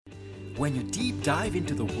When you deep dive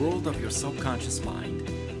into the world of your subconscious mind,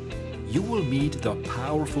 you will meet the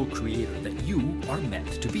powerful creator that you are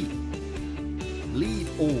meant to be.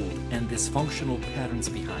 Leave old and dysfunctional patterns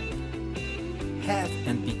behind. Have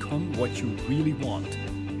and become what you really want,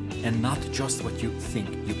 and not just what you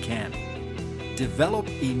think you can. Develop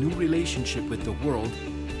a new relationship with the world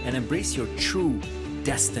and embrace your true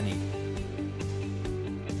destiny.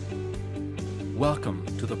 Welcome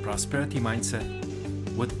to the Prosperity Mindset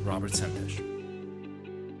with Robert Semtesh.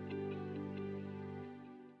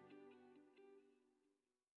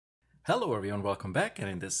 Hello everyone, welcome back. And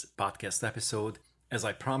in this podcast episode, as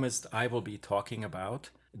I promised, I will be talking about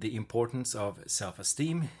the importance of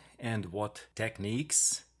self-esteem and what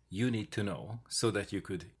techniques you need to know so that you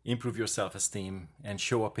could improve your self-esteem and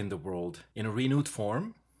show up in the world in a renewed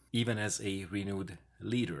form, even as a renewed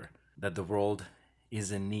leader that the world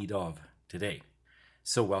is in need of today.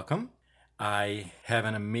 So welcome. I have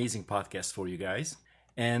an amazing podcast for you guys,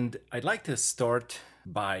 and I'd like to start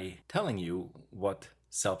by telling you what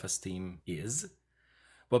self-esteem is.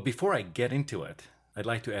 But before I get into it, I'd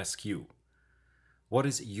like to ask you, what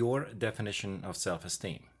is your definition of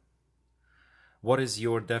self-esteem? What is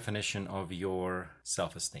your definition of your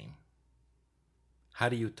self-esteem? How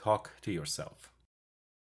do you talk to yourself?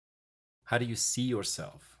 How do you see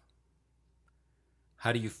yourself?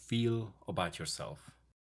 How do you feel about yourself?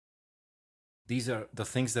 These are the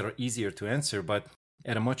things that are easier to answer, but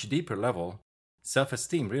at a much deeper level,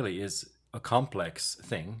 self-esteem really is a complex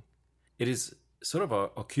thing. It is sort of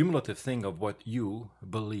a cumulative thing of what you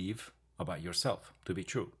believe about yourself to be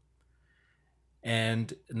true.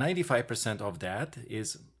 And 95% of that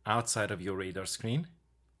is outside of your radar screen.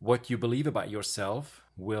 What you believe about yourself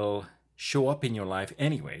will show up in your life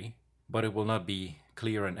anyway, but it will not be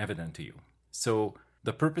clear and evident to you. So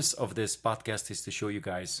the purpose of this podcast is to show you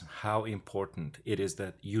guys how important it is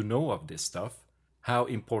that you know of this stuff, how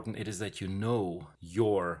important it is that you know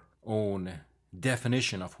your own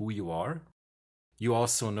definition of who you are. You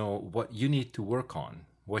also know what you need to work on,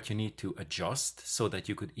 what you need to adjust so that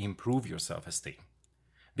you could improve your self-esteem.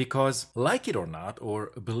 Because like it or not, or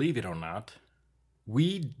believe it or not,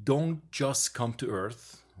 we don't just come to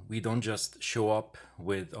earth. We don't just show up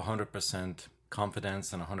with 100%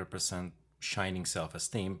 confidence and 100% shining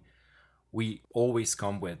self-esteem. We always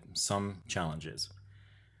come with some challenges.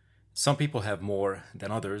 Some people have more than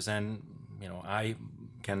others, and I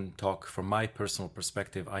can talk from my personal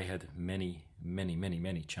perspective. I had many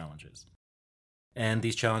challenges. And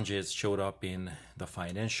these challenges showed up in the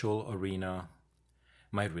financial arena,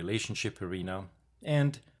 my relationship arena,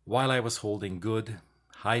 and while I was holding good,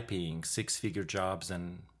 high-paying, six-figure jobs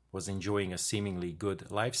and was enjoying a seemingly good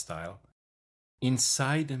lifestyle,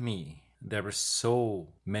 inside me, there were so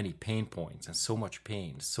many pain points and so much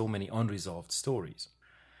pain, so many unresolved stories.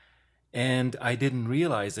 And I didn't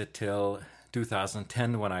realize it till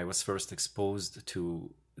 2010 when I was first exposed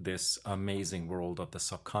to this amazing world of the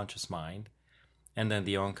subconscious mind and then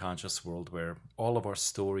the unconscious world, where all of our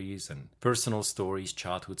stories and personal stories,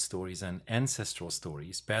 childhood stories, and ancestral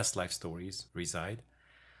stories, past life stories reside.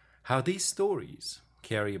 How these stories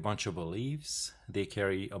carry a bunch of beliefs, they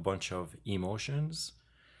carry a bunch of emotions,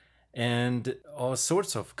 and all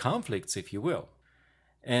sorts of conflicts, if you will.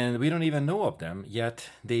 And we don't even know of them, yet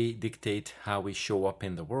they dictate how we show up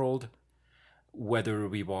in the world, whether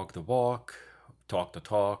we walk the walk, talk the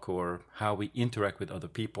talk, or how we interact with other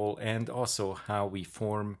people, and also how we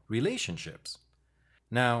form relationships.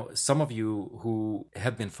 Now, some of you who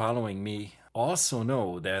have been following me also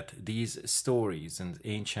know that these stories and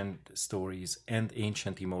ancient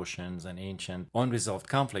emotions and ancient unresolved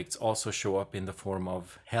conflicts also show up in the form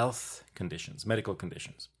of health conditions, medical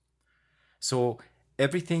conditions. So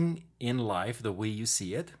everything in life, the way you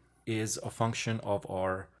see it, is a function of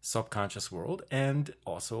our subconscious world and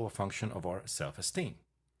also a function of our self-esteem.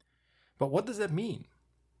 But what does that mean?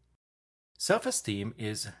 Self-esteem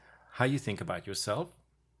is how you think about yourself,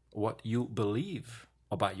 what you believe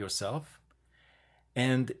about yourself,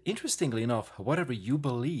 and interestingly enough, whatever you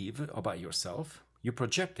believe about yourself, you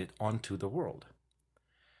project it onto the world.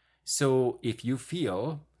 So if you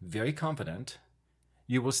feel very confident,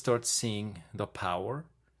 you will start seeing the power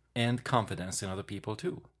and confidence in other people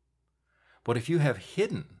too. But if you have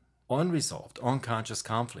hidden, unresolved, unconscious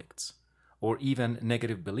conflicts, or even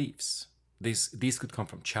negative beliefs, these could come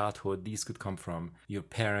from childhood, these could come from your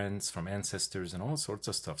parents, from ancestors, and all sorts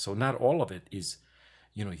of stuff. So not all of it is,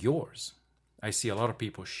 yours. I see a lot of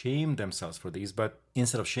people shame themselves for these, but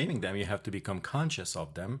instead of shaming them, you have to become conscious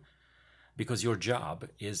of them, because your job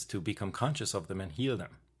is to become conscious of them and heal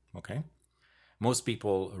them, okay? Most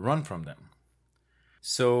people run from them.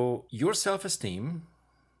 So your self-esteem,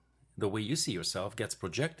 the way you see yourself gets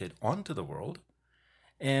projected onto the world,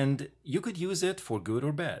 and you could use it for good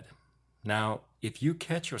or bad. Now, if you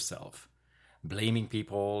catch yourself blaming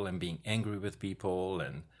people and being angry with people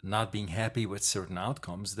and not being happy with certain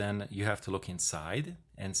outcomes, then you have to look inside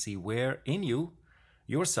and see where in you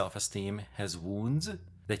your self-esteem has wounds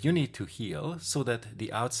that you need to heal so that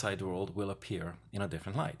the outside world will appear in a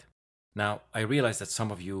different light. Now, I realize that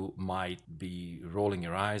some of you might be rolling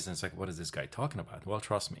your eyes and it's like, what is this guy talking about? Well,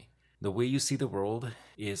 trust me, the way you see the world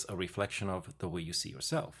is a reflection of the way you see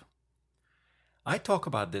yourself. I talk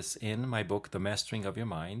about this in my book, The Mastering of Your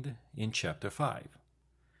Mind, in Chapter 5.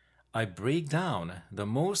 I break down the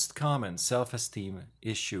most common self-esteem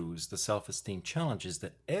issues, the self-esteem challenges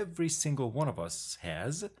that every single one of us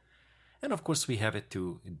has, and of course we have it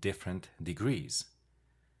to different degrees.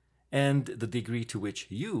 And the degree to which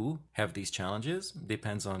you have these challenges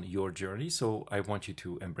depends on your journey, so I want you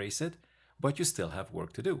to embrace it, but you still have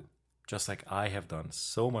work to do. Just like I have done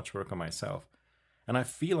so much work on myself, and I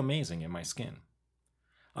feel amazing in my skin.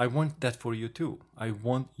 I want that for you too. I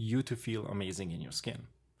want you to feel amazing in your skin.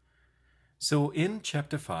 So in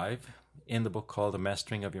Chapter 5, in the book called The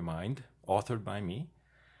Mastering of Your Mind, authored by me,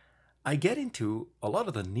 I get into a lot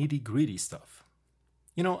of the nitty-gritty stuff.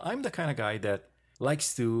 You know, I'm the kind of guy that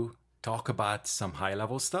likes to talk about some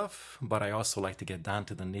high-level stuff, but I also like to get down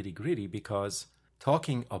to the nitty-gritty because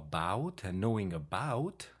talking about and knowing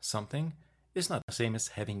about something is not the same as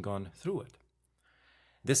having gone through it.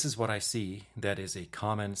 This is what I see that is a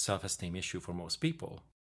common self-esteem issue for most people.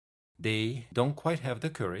 They don't quite have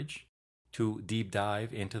the courage to deep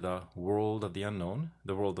dive into the world of the unknown,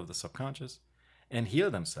 the world of the subconscious, and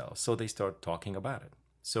heal themselves, so they start talking about it.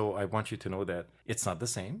 So I want you to know that it's not the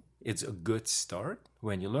same. It's a good start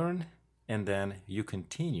when you learn, and then you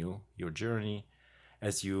continue your journey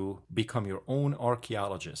as you become your own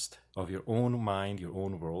archaeologist of your own mind, your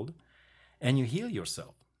own world, and you heal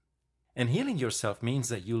yourself. And healing yourself means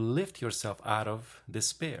that you lift yourself out of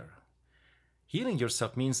despair. Healing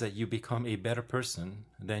yourself means that you become a better person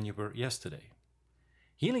than you were yesterday.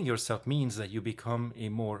 Healing yourself means that you become a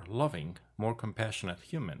more loving, more compassionate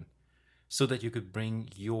human, so that you could bring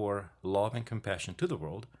your love and compassion to the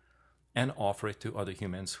world and offer it to other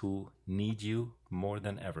humans who need you more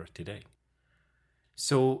than ever today.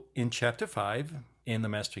 So in Chapter 5, in The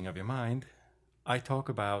Mastering of Your Mind, I talk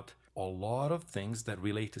about a lot of things that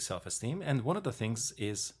relate to self-esteem, and one of the things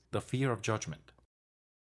is the fear of judgment.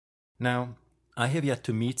 Now, I have yet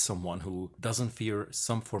to meet someone who doesn't fear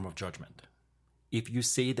some form of judgment. If you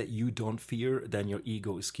say that you don't fear, then your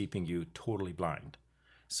ego is keeping you totally blind.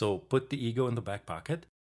 So put the ego in the back pocket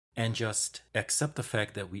and just accept the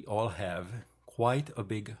fact that we all have quite a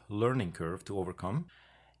big learning curve to overcome.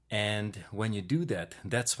 And when you do that,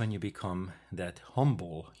 that's when you become that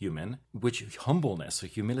humble human, which humbleness or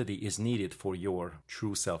humility is needed for your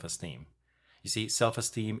true self-esteem. You see,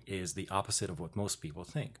 self-esteem is the opposite of what most people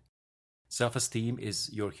think. Self-esteem is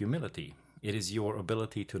your humility. It is your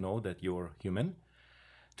ability to know that you're human,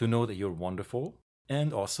 to know that you're wonderful,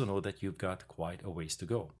 and also know that you've got quite a ways to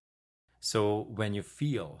go. So when you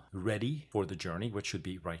feel ready for the journey, which should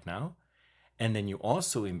be right now, and then you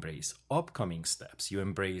also embrace upcoming steps. You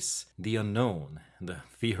embrace the unknown, the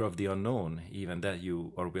fear of the unknown, even that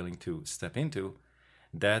you are willing to step into.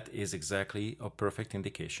 That is exactly a perfect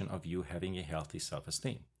indication of you having a healthy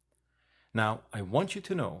self-esteem. Now, I want you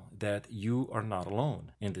to know that you are not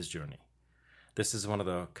alone in this journey. This is one of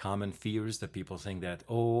the common fears that people think that,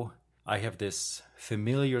 oh, I have this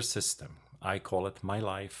familiar system. I call it my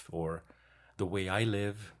life or the way I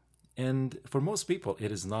live. And for most people,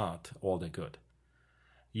 it is not all that good.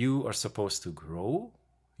 You are supposed to grow.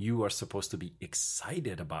 You are supposed to be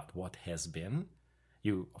excited about what has been.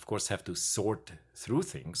 You, of course, have to sort through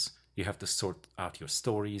things. You have to sort out your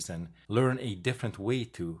stories and learn a different way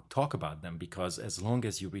to talk about them, because as long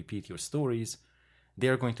as you repeat your stories, they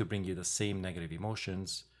are going to bring you the same negative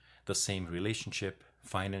emotions, the same relationship,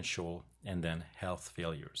 financial, and then health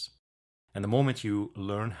failures. And the moment you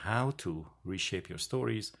learn how to reshape your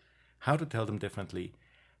stories, how to tell them differently,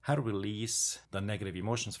 how to release the negative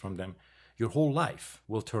emotions from them, your whole life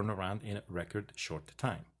will turn around in a record short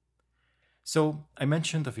time. So I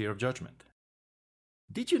mentioned the fear of judgment.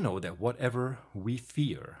 Did you know that whatever we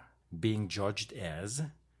fear being judged as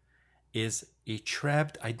is a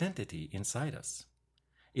trapped identity inside us?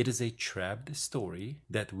 It is a trapped story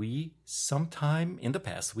that we, sometime in the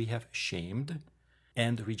past, we have shamed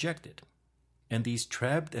and rejected. And these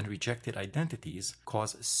trapped and rejected identities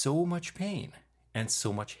cause so much pain and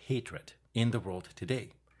so much hatred in the world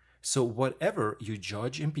today. So whatever you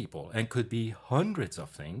judge in people, and could be hundreds of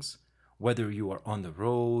things, whether you are on the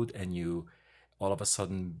road and you all of a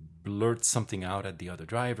sudden blurt something out at the other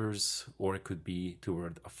drivers, or it could be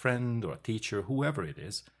toward a friend or a teacher, whoever it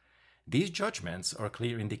is. These judgments are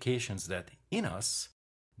clear indications that in us,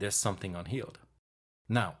 there's something unhealed.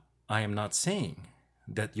 Now, I am not saying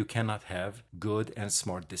that you cannot have good and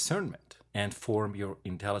smart discernment and form your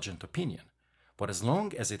intelligent opinion. But as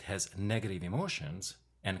long as it has negative emotions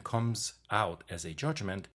and comes out as a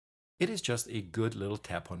judgment, it is just a good little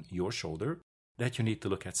tap on your shoulder that you need to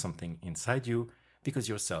look at something inside you because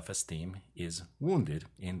your self-esteem is wounded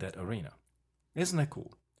in that arena. Isn't that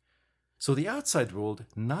cool? So the outside world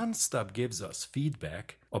nonstop gives us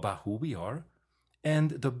feedback about who we are.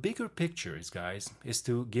 And the bigger picture is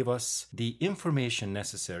to give us the information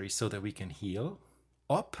necessary so that we can heal,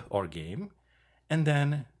 up our game, and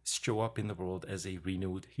then show up in the world as a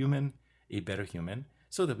renewed human, a better human,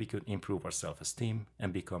 so that we could improve our self-esteem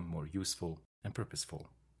and become more useful and purposeful.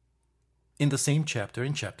 In the same chapter,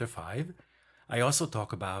 in chapter 5, I also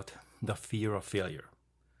talk about the fear of failure.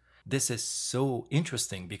 This is so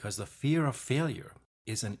interesting because the fear of failure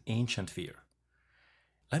is an ancient fear.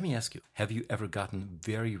 Let me ask you, have you ever gotten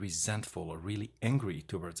very resentful or really angry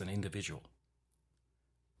towards an individual?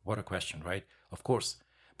 What a question, right? Of course.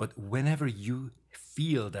 But whenever you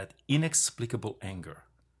feel that inexplicable anger,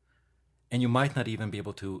 and you might not even be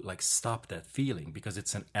able to stop that feeling because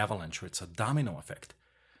it's an avalanche or it's a domino effect,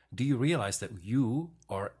 do you realize that you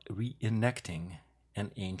are reenacting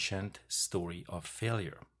an ancient story of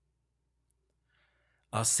failure?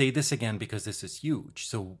 I'll say this again because this is huge.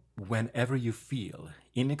 So whenever you feel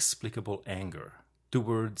inexplicable anger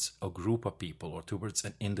towards a group of people or towards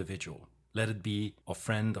an individual, let it be a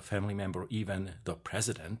friend, a family member, or even the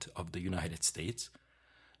president of the United States,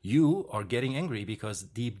 you are getting angry because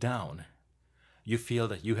deep down you feel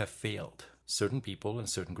that you have failed certain people and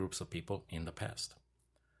certain groups of people in the past.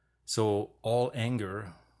 So all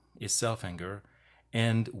anger is self-anger.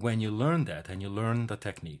 And when you learn that and you learn the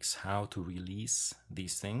techniques, how to release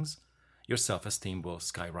these things, your self-esteem will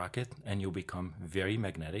skyrocket and you'll become very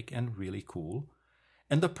magnetic and really cool,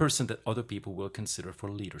 and the person that other people will consider for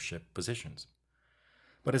leadership positions.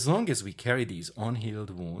 But as long as we carry these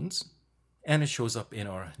unhealed wounds, and it shows up in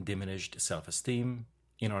our diminished self-esteem,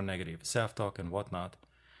 in our negative self-talk and whatnot,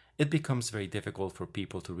 it becomes very difficult for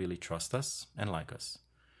people to really trust us and like us.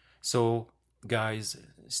 So guys,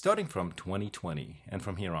 starting from 2020 and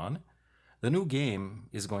from here on, the new game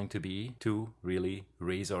is going to be to really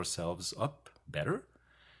raise ourselves up better,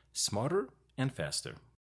 smarter, and faster.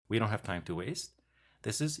 We don't have time to waste.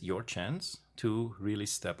 This is your chance to really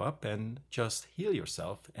step up and just heal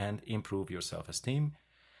yourself and improve your self-esteem,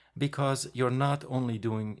 because you're not only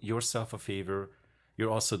doing yourself a favor,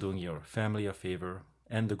 you're also doing your family a favor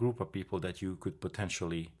and the group of people that you could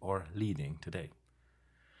potentially are leading today.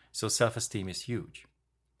 So self-esteem is huge.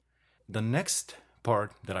 The next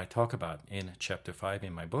part that I talk about in chapter 5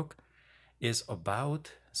 in my book is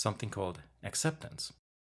about something called acceptance.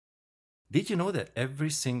 Did you know that every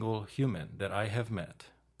single human that I have met,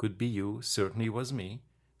 could be you, certainly was me,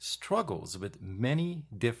 struggles with many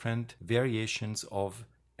different variations of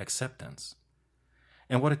acceptance?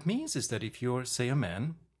 And what it means is that if you're, say, a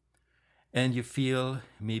man, and you feel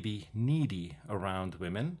maybe needy around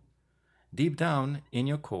women, deep down in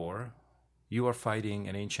your core, you are fighting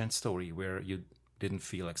an ancient story where you didn't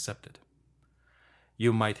feel accepted.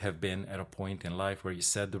 You might have been at a point in life where you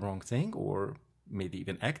said the wrong thing or maybe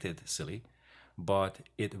even acted silly, but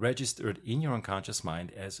it registered in your unconscious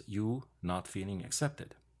mind as you not feeling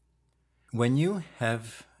accepted. When you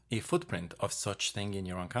have a footprint of such thing in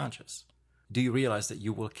your unconscious, do you realize that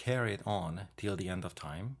you will carry it on till the end of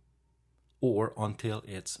time or until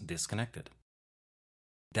it's disconnected?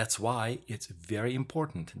 That's why it's very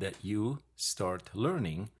important that you start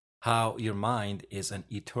learning how your mind is an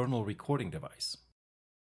eternal recording device,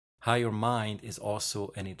 how your mind is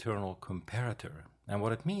also an eternal comparator. And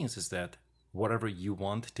what it means is that whatever you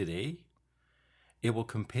want today, it will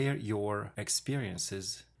compare your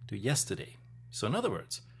experiences to yesterday. So in other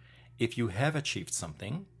words, if you have achieved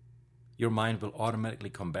something, your mind will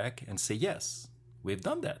automatically come back and say, yes, we've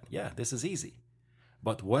done that. Yeah, this is easy.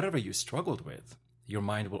 But whatever you struggled with, your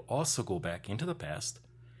mind will also go back into the past,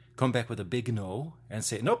 come back with a big no, and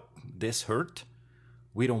say, nope, this hurt.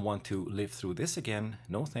 We don't want to live through this again.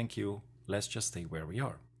 No, thank you. Let's just stay where we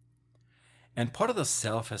are. And part of the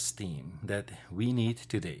self-esteem that we need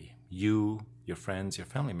today, you, your friends, your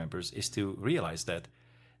family members, is to realize that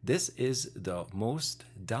this is the most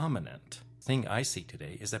dominant thing I see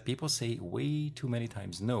today, is that people say way too many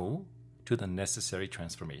times no to the necessary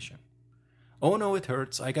transformation. Oh no, it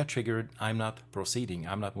hurts, I got triggered, I'm not proceeding,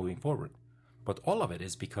 I'm not moving forward. But all of it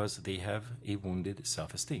is because they have a wounded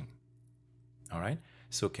self-esteem. All right?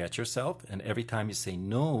 So catch yourself, and every time you say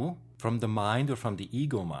no from the mind or from the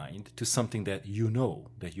ego mind to something that you know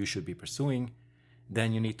that you should be pursuing,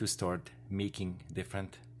 then you need to start making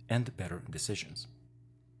different and better decisions.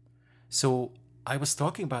 So I was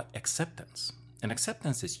talking about acceptance. And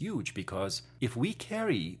acceptance is huge because if we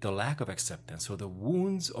carry the lack of acceptance or the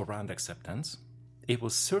wounds around acceptance, it will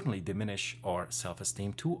certainly diminish our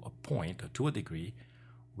self-esteem to a point or to a degree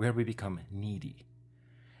where we become needy.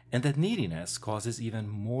 And that neediness causes even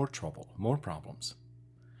more trouble, more problems.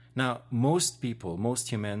 Now, most people,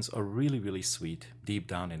 most humans are really, really sweet deep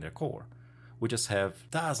down in their core. We just have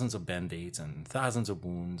thousands of band-aids and thousands of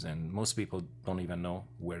wounds, and most people don't even know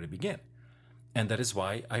where to begin. And that is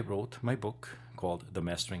why I wrote my book called The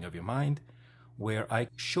Mastering of Your Mind, where I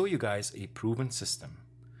show you guys a proven system,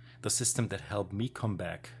 the system that helped me come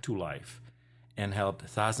back to life and helped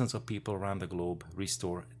thousands of people around the globe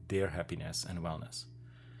restore their happiness and wellness.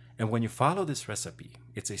 And when you follow this recipe,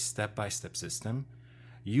 it's a step-by-step system,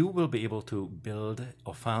 you will be able to build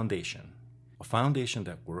a foundation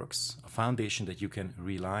that works, a foundation that you can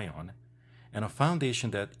rely on, and a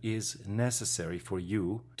foundation that is necessary for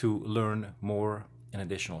you to learn more and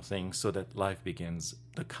additional things so that life begins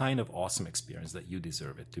the kind of awesome experience that you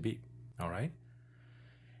deserve it to be. All right?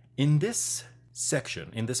 In this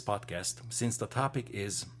section, in this podcast, since the topic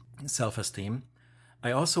is self-esteem,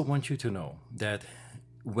 I also want you to know that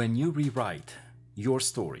when you rewrite your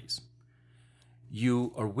stories,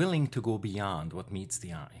 you are willing to go beyond what meets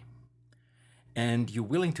the eye. And you're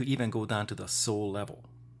willing to even go down to the soul level.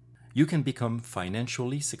 You can become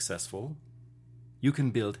financially successful. You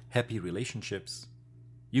can build happy relationships.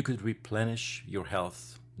 You could replenish your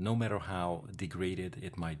health no matter how degraded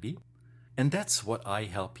it might be. And that's what I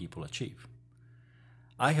help people achieve.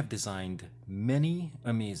 I have designed many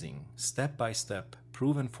amazing step-by-step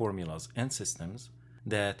proven formulas and systems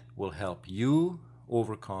that will help you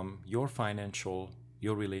overcome your financial,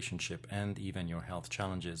 your relationship, and even your health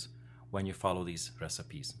challenges when you follow these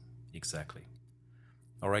recipes exactly.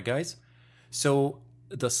 All right, guys. So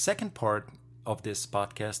the second part of this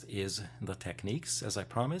podcast is the techniques, as I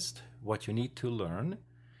promised. What you need to learn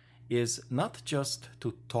is not just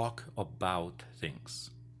to talk about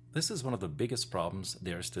things. This is one of the biggest problems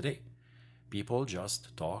there is today. People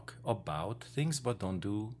just talk about things but don't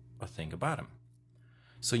do a thing about them.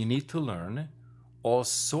 So you need to learn all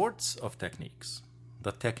sorts of techniques.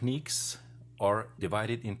 The techniques are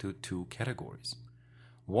divided into two categories.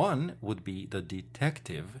 One would be the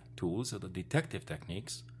detective tools or the detective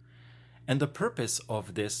techniques. And the purpose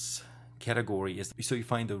of this category is so you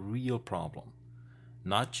find the real problem.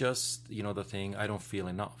 Not just, the thing, I don't feel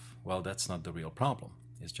enough. Well, that's not the real problem.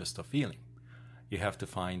 It's just a feeling. You have to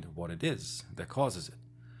find what it is that causes it.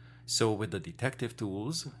 So with the detective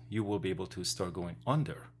tools, you will be able to start going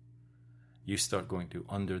under. You start going to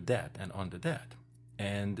under that and under that.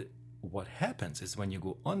 And what happens is when you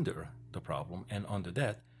go under the problem and under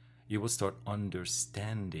that, you will start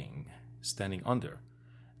standing under.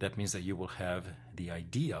 That means that you will have the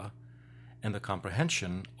idea and the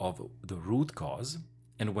comprehension of the root cause.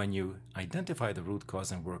 And when you identify the root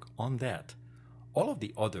cause and work on that, all of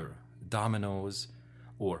the other dominoes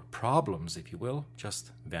or problems, if you will,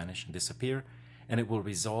 just vanish and disappear, and it will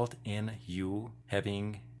result in you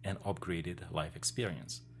having an upgraded life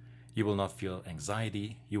experience. You will not feel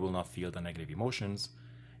anxiety, you will not feel the negative emotions,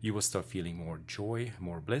 you will start feeling more joy,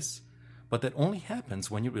 more bliss, but that only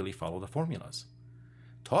happens when you really follow the formulas.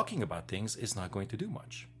 Talking about things is not going to do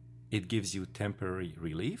much. It gives you temporary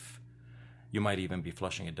relief. You might even be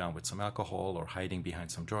flushing it down with some alcohol or hiding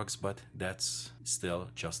behind some drugs, but that's still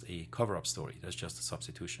just a cover-up story. That's just a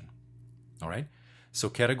substitution. All right? So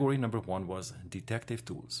category number one was detective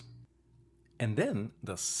tools. And then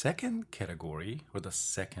the second category, or the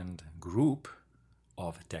second group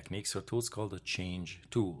of techniques or tools, called the change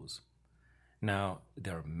tools. Now,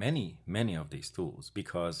 there are many, many of these tools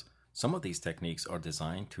because some of these techniques are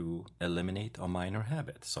designed to eliminate a minor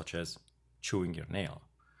habit, such as chewing your nail.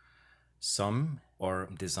 Some are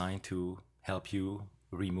designed to help you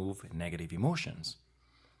remove negative emotions.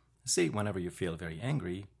 Say, whenever you feel very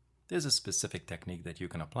angry, there's a specific technique that you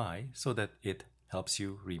can apply so that it helps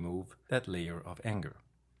you remove that layer of anger.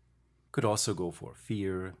 Could also go for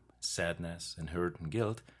fear, sadness, and hurt and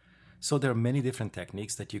guilt. So there are many different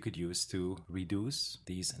techniques that you could use to reduce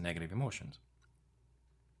these negative emotions.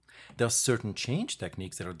 There are certain change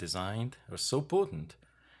techniques that are designed or so potent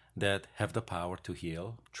that have the power to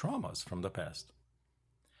heal traumas from the past.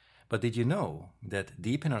 But did you know that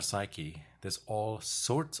deep in our psyche, there's all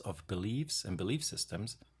sorts of beliefs and belief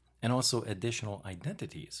systems and also additional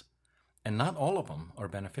identities, and not all of them are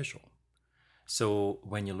beneficial. So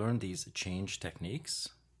when you learn these change techniques,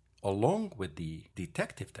 along with the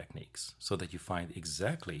detective techniques, so that you find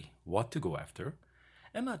exactly what to go after,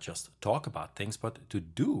 and not just talk about things, but to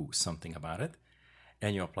do something about it,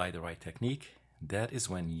 and you apply the right technique, that is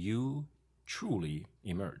when you truly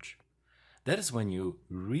emerge. That is when you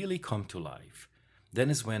really come to life. That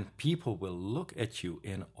is when people will look at you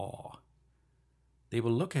in awe. They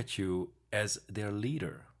will look at you as their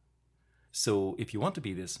leader. So, if you want to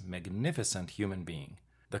be this magnificent human being,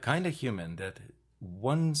 the kind of human that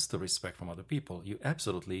wants the respect from other people, you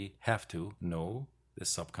absolutely have to know the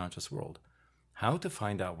subconscious world, how to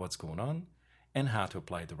find out what's going on, and how to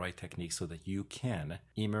apply the right technique so that you can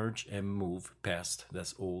emerge and move past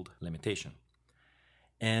this old limitation.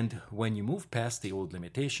 And when you move past the old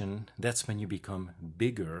limitation, that's when you become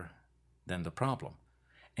bigger than the problem.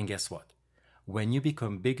 And guess what? When you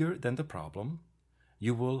become bigger than the problem,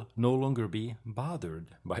 you will no longer be bothered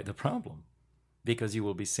by the problem, because you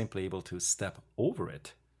will be simply able to step over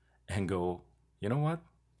it and go, you know what?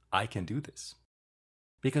 I can do this.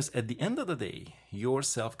 Because at the end of the day, your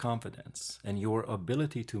self-confidence and your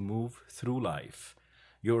ability to move through life,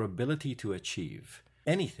 your ability to achieve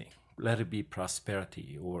anything, let it be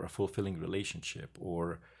prosperity or a fulfilling relationship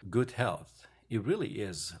or good health, it really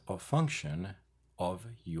is a function of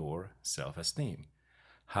your self-esteem.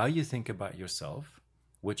 How you think about yourself,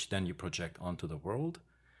 which then you project onto the world,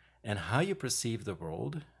 and how you perceive the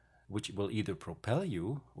world, which will either propel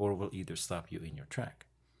you or will either stop you in your track.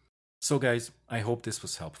 So guys, I hope this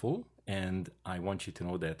was helpful, and I want you to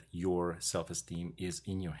know that your self-esteem is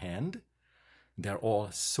in your hand. There are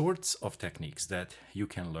all sorts of techniques that you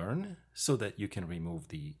can learn so that you can remove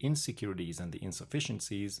the insecurities and the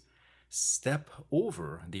insufficiencies, step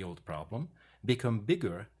over the old problem, become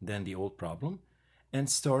bigger than the old problem, and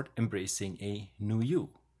start embracing a new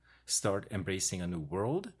you. Start embracing a new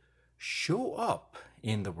world. Show up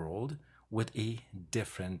in the world with a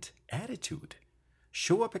different attitude.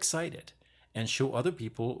 Show up excited and show other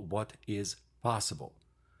people what is possible.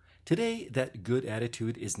 Today, that good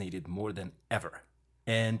attitude is needed more than ever.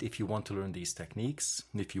 And if you want to learn these techniques,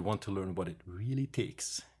 if you want to learn what it really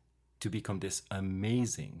takes to become this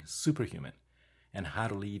amazing superhuman and how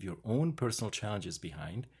to leave your own personal challenges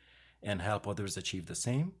behind and help others achieve the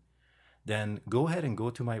same, then go ahead and go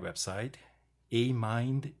to my website,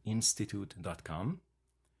 amindinstitute.com.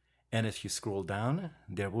 And if you scroll down,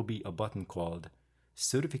 there will be a button called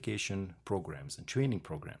Certification Programs and Training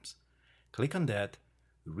Programs. Click on that,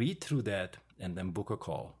 read through that, and then book a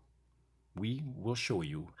call. We will show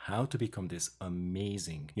you how to become this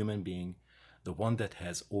amazing human being, the one that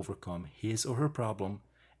has overcome his or her problem,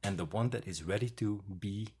 and the one that is ready to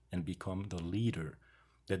be and become the leader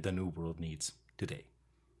that the new world needs today.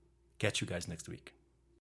 Catch you guys next week.